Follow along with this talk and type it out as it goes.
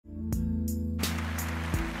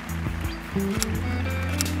Oh,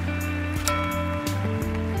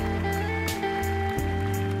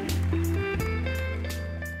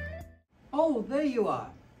 there you are.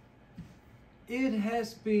 It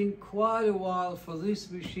has been quite a while for this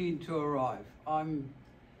machine to arrive. I'm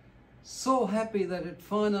so happy that it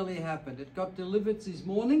finally happened. It got delivered this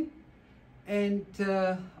morning, and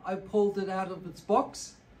I pulled it out of its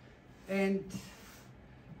box, and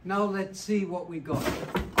now let's see what we got.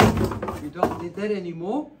 We don't need that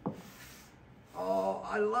anymore. Oh,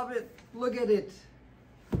 I love it. Look at it.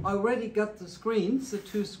 I already got the screens, the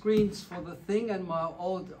two screens for the thing, and my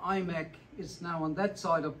old iMac is now on that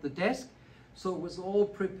side of the desk. So it was all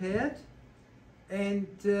prepared, and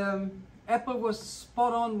Apple was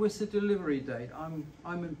spot on with the delivery date.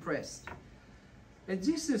 I'm impressed. And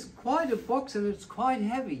this is quite a box, and it's quite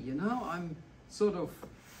heavy, you know. I'm sort of,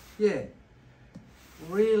 yeah,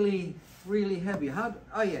 really heavy.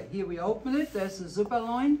 Oh yeah, here we open it. There's the zipper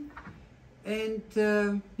line, and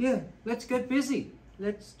yeah, let's get busy.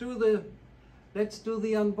 Let's do the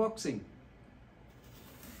unboxing.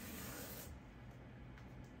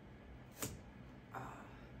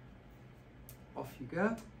 Off you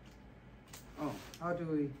go. Oh, how do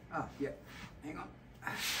we? Ah, yeah. Hang on.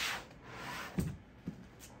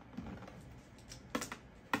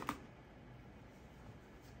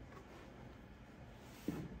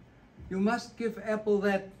 You must give Apple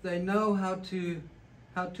that they know how to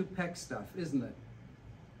pack stuff, isn't it?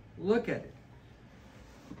 Look at it.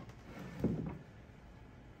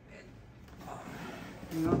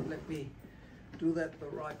 Hang on, let me do that the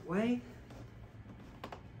right way.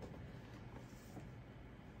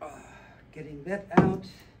 Getting that out,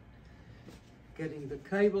 getting the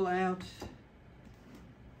cable out.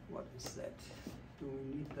 What is that? Do we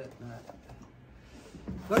need that now?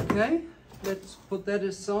 Okay, let's put that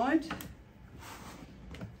aside.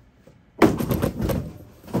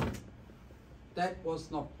 That was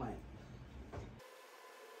not planned.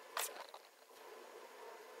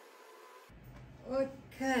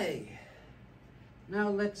 Okay, now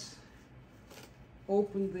let's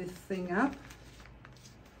open this thing up.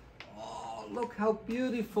 Oh, look how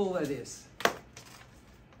beautiful that is.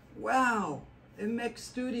 Wow, a Mac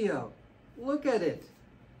Studio. Look at it.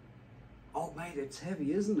 Oh mate, it's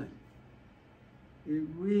heavy, isn't it? It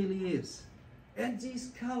really is. And this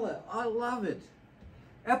color, I love it.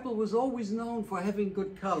 Apple was always known for having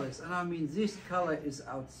good colors, and I mean this color is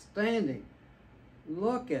outstanding.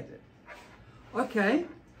 Look at it. Okay,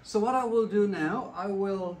 so what I will do now, I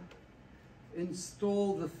will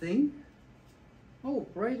install the thing. Oh,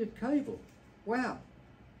 braided cable. Wow,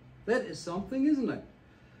 that is something, isn't it?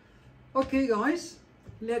 Okay guys,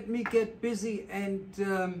 let me get busy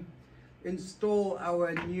and install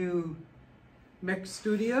our new Mac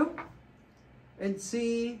Studio and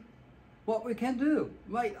see what we can do.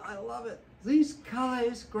 Mate, I love it. This color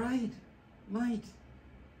is great, mate.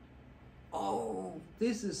 Oh,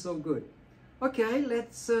 this is so good. Okay,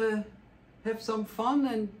 let's have some fun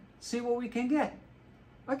and see what we can get.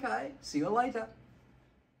 Okay, see you later.